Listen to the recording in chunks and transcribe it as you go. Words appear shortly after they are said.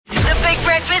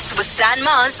Breakfast with Stan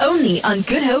Mars. Only on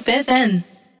Good Hope FM.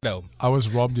 No. I was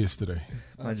robbed yesterday.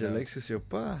 Maar jy lyk soos jou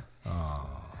pa.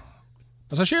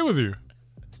 As I share with you.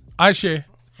 I share.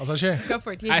 As I share. Go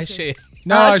for it. I share.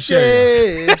 No, I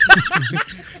share.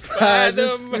 By the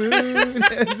moon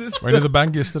and the Went to the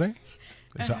bank yesterday.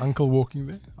 There's an uncle walking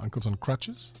there. Uncle's on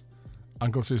crutches.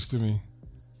 Uncle says to me,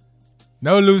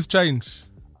 "No loose change.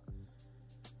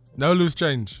 No loose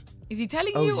change." Is he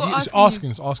telling Oh, you or he's asking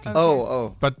He's asking.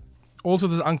 Oh. But also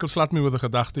this uncle slapped me with a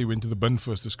gedachte. He went to the bin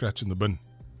first to scratch in the bin.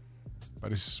 But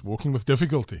he's walking with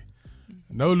difficulty.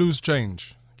 No loose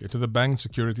change. Get to the bank.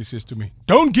 Security says to me,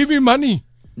 "Don't give him money."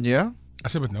 Yeah? I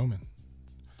said, "But no, man.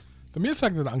 The mere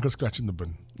fact that the uncle scratched in the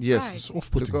bin Yes. is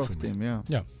off-putting Look for after me." him, yeah.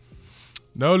 Yeah.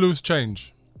 No loose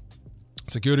change.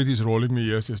 Security is rolling me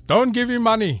here. Says, "Don't give him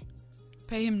money.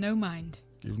 Pay him no mind.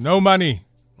 Give no money."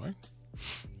 Right?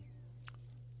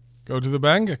 Go to the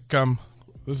bank. I come.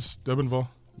 This is Durbanville.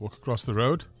 Walk across the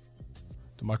road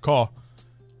to my car.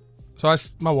 So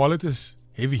my wallet is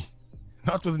heavy.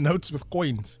 Not with notes, with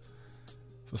coins.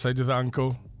 So I say to the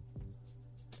uncle,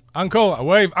 "Uncle," I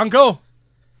wave, "Uncle."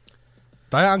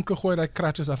 Daai uncle gooi daai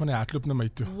crutches af van die hardloop na my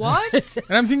toe. What?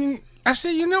 And I'm thinking, I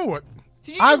say, you know what?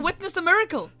 Did you just witness a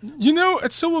miracle? You know,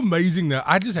 it's so amazing now.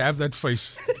 I just have that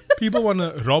face. People want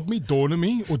to rob me, corner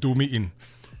me, or do me in.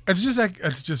 It's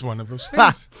just one of those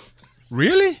things.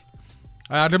 Really?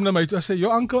 I had him na my toe. I say, "Yo,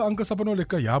 uncle stap nou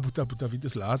lekker." "Ja, boeta, weet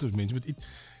is laat, ons mense moet eat."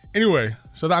 Anyway,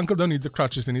 so the uncle don't need the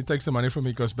crutches, and he takes the money from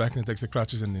me, goes back and he takes the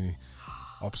crutches, and then he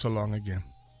hops along again.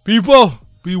 People,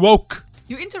 be woke.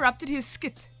 You interrupted his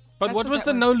skit. But That's what was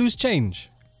that the no loose change?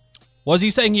 Was he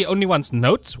saying he only wants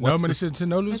notes? No, What's but the- he said it's a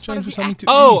no loose That's part change of for the something act. to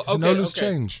Oh, eat. It's a okay. no loose okay.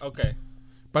 change. Okay.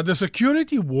 But the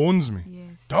security warns me.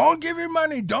 Yes. Don't give him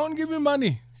money. Don't give him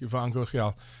money. Give Uncle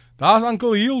geld. That's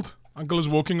Uncle healed. Uncle is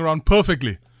walking around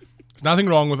perfectly. There's nothing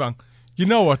wrong with Uncle. You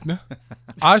know what? Ne?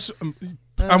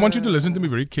 I want you to listen to me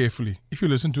very carefully. If you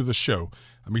listen to the show,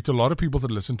 I meet a lot of people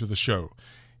that listen to the show.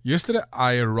 Yesterday,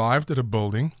 I arrived at a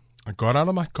building. I got out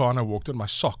of my car and I walked in my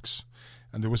socks.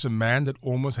 And there was a man that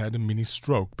almost had a mini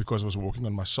stroke because I was walking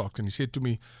on my socks. And he said to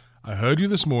me, "I heard you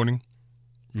this morning.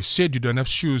 You said you don't have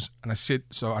shoes." And I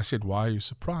said, "Why are you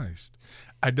surprised?"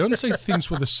 I don't say things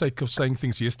for the sake of saying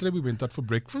things. Yesterday we went out for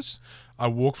breakfast. I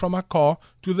walked from my car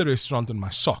to the restaurant in my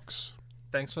socks.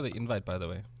 Thanks for the invite, by the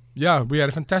way. Yeah, we had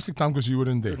a fantastic time because you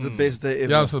weren't there. It's the best day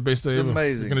ever. Yeah, it's the best day It's ever.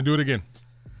 amazing. We're going to do it again.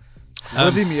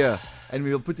 With him here. And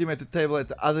we will put him at the table at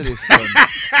the other restaurant.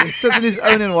 He'll sit on his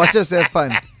own and watch us have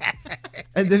fun.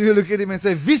 And then we'll look at him and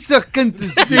say, "Wie se kind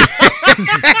is dit?"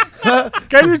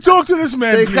 Can you talk to this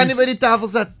man, Sy gaan nie please? by die tafel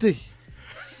sit. Toe.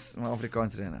 Maar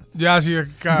Afrikaans reina. Ja, zie je,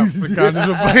 Afrikaans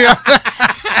op.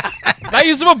 Now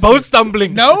you're some boat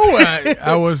stumbling. No,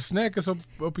 I was snackers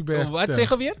op die berg. Wat sê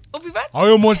gebeur? Op die wat? Hou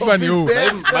jou mond van jou.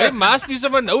 My master is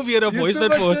sommer nou weer 'n voice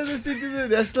note vir ons. Sit in die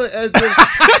national anthem.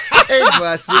 Ek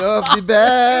was op die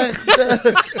berg.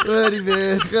 Oor die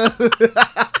weg.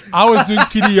 I was doing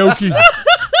karaoke.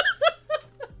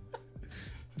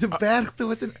 De bergte,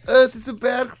 wat een earth is een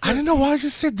bergte. I don't know why I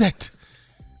just said that.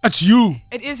 It's you.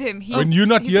 It is him. When you're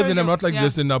not he here, throws then I'm you- not like yeah.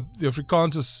 this. Then the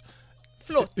Afrikaans is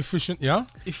Vlot. efficient. Yeah,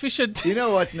 Efficient. You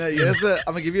know what? No, here's a,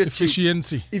 I'm gonna give you a cheat.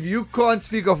 efficiency. If you can't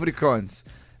speak Afrikaans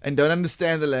and don't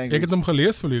understand the Ek language, het hom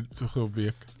gelees vorige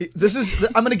week. this is.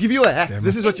 I'm gonna give you a hack.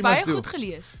 This is what you Baie must do. goed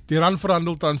gelees. Die rand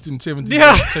verhandel tans teen 17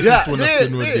 Ja. 26 Ja, nee,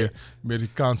 teenoor nee. die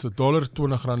Amerikaanse dollar,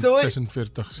 R20 So wait,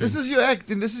 46 This sent. is your act,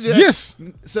 and this is your Yes.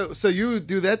 act. So you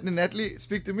do that, and Natalie,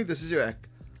 speak to me. This is your act.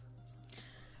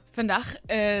 Vandag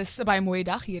is 'n baie mooi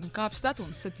dag hier in Kaapstad.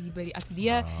 Ons sit hier by die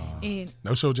ateljee en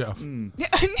Nou sou jy af. ja,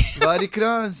 Waar die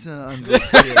krans aan.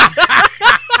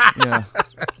 Yeah.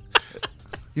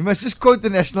 You must just quote the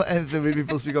national anthem when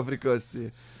people speak Afrikaans to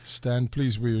you. Stan,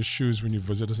 please wear your shoes when you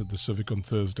visit us at the Civic on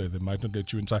Thursday. They might not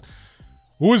let you inside.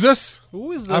 Who is this?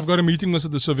 Who is this? I've got a meeting with us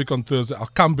at the Civic on Thursday. I'll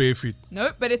come barefoot.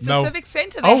 no, but it's No. a civic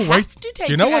center. They Oh, wait. have to take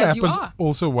Do you know you what as happens you are.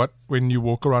 also when you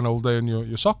walk around all day in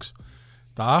your socks?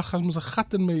 Daar gaan ons 'n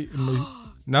gat in my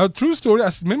Now, true story.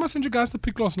 Remember I sent you guys the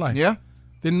pic last night? Yeah?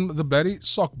 Then the bloody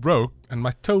sock broke and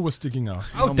my toe was sticking out.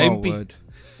 Oh, my Dempie. word.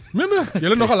 Remember?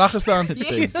 Julle nog al lag gestaan.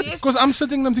 Yes, yes. Because I'm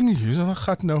sitting and I'm thinking, here's a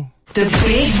gat now. The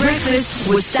Big Breakfast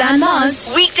with Stan Mars.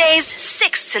 Weekdays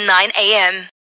 6 to 9 a.m.